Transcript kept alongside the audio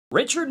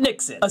Richard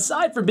Nixon.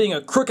 Aside from being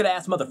a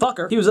crooked-ass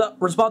motherfucker, he was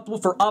responsible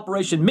for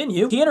Operation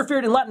Minu. He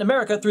interfered in Latin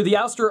America through the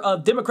ouster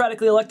of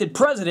democratically elected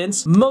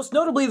presidents. Most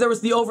notably, there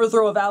was the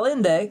overthrow of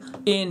Allende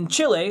in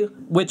Chile,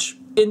 which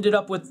ended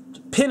up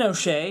with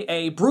Pinochet,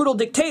 a brutal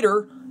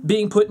dictator,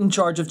 being put in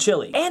charge of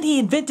Chile. And he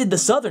invented the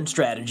Southern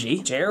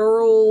strategy.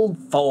 Gerald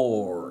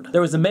Ford.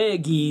 There was the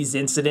Magee's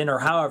incident, or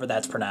however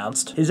that's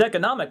pronounced. His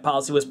economic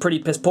policy was pretty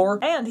piss poor,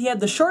 and he had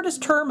the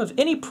shortest term of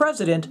any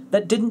president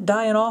that didn't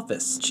die in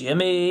office.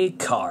 Jimmy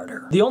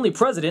Carter. The only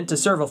president to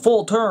serve a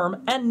full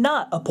term and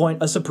not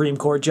appoint a Supreme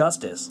Court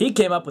justice. He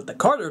came up with the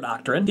Carter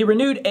Doctrine. He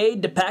renewed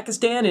aid to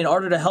Pakistan in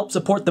order to help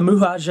support the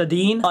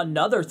Mujahideen,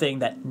 another thing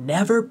that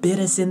never bit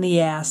us in the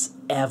ass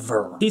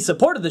ever. He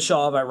supported the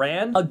Shah of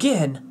Iran,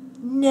 again,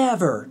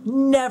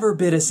 never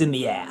bit us in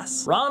the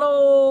ass.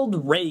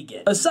 Ronald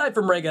Reagan. Aside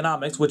from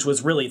Reaganomics, which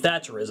was really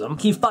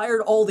Thatcherism, he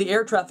fired all the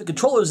air traffic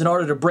controllers in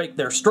order to break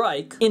their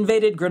strike,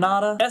 invaded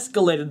Grenada,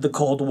 escalated the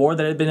Cold War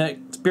that had been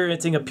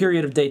experiencing a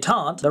period of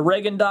détente, the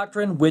Reagan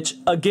Doctrine, which,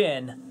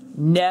 again,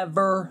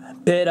 never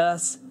bit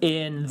us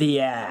in the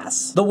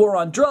ass. The war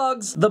on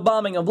drugs, the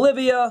bombing of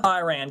Libya,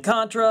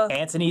 Iran-Contra,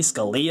 Anthony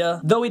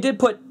Scalia. Though he did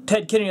put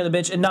Ted Kennedy on the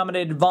bench and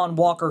nominated Von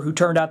Walker, who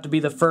turned out to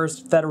be the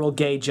first federal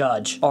gay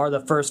judge, or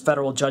the first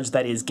federal judge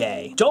that is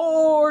gay.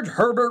 George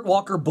Herbert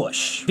Walker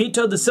Bush.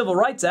 Vetoed the Civil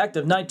Rights Act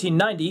of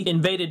 1990,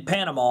 invaded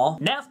Panama,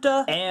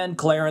 NAFTA, and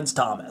Clarence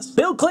Thomas.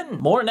 Bill Clinton.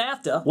 More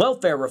NAFTA,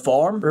 welfare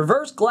reform,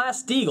 reverse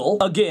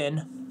Glass-Steagall,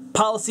 again,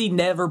 policy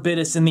never bit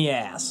us in the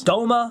ass.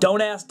 DOMA, Don't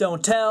Ask,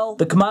 Don't Tell,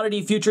 the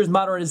Commodity Futures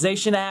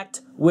Modernization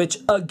Act, which,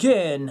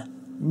 again,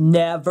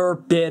 never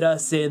bit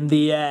us in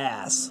the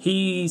ass.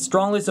 He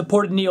strongly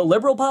supported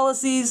neoliberal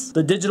policies,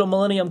 the Digital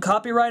Millennium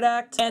Copyright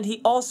Act, and he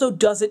also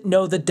doesn't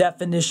know the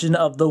definition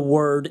of the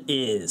word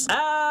is.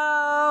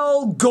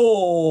 Al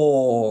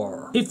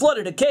Gore. He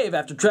flooded a cave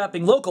after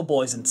trapping local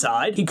boys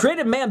inside. He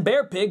created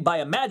Man-Bear-Pig by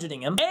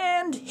imagining him,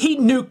 and he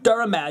nuked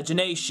our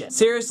imagination.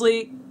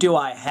 Seriously, do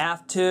I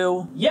have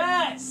to?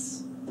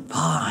 Yes!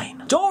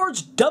 Fine.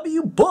 George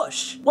W.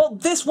 Bush. Well,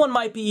 this one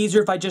might be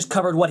easier if I just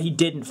covered what he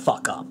didn't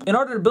fuck up. In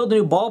order to build a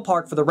new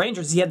ballpark for the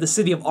Rangers, he had the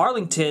city of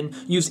Arlington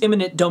use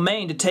eminent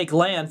domain to take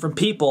land from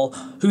people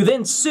who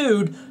then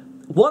sued,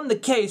 won the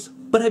case,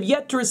 but have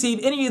yet to receive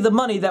any of the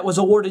money that was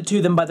awarded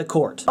to them by the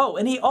court. Oh,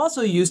 and he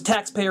also used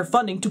taxpayer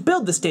funding to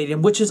build the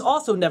stadium, which has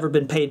also never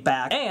been paid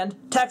back, and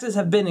taxes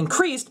have been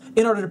increased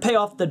in order to pay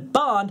off the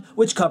bond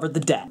which covered the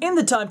debt. In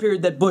the time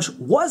period that Bush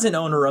was an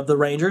owner of the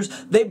Rangers,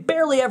 they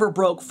barely ever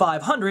broke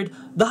 500,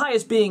 the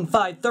highest being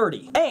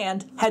 530,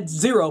 and had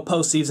 0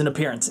 postseason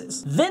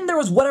appearances. Then there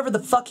was whatever the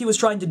fuck he was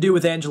trying to do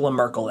with Angela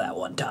Merkel that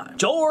one time.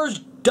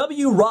 George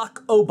W.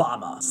 Rock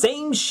Obama.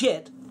 Same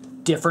shit,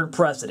 different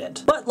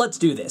president. But let's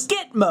do this.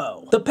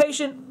 Gitmo, the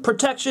Patient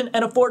Protection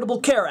and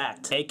Affordable Care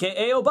Act,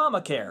 aka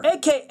Obamacare,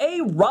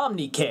 aka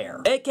Romney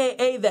Care,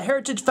 aka the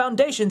Heritage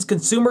Foundation's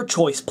Consumer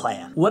Choice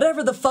Plan.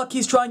 Whatever the fuck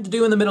he's trying to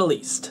do in the Middle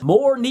East.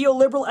 More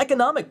neoliberal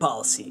economic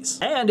policies.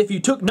 And if you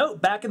took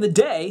note back in the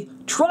day,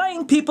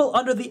 trying people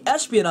under the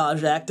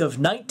Espionage Act of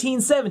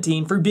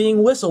 1917 for being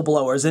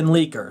whistleblowers and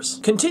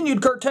leakers.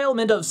 Continued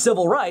curtailment of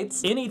civil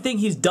rights, anything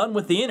he's done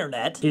with the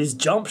internet, his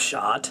jump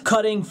shot,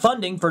 cutting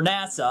funding for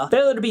NASA,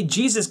 failure to be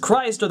Jesus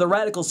Christ or the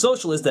radical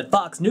socialist that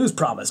Fox News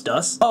promised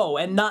us. Oh,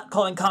 and not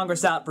calling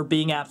Congress out for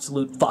being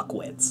absolute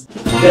fuckwits.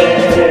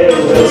 They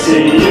will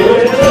see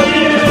you in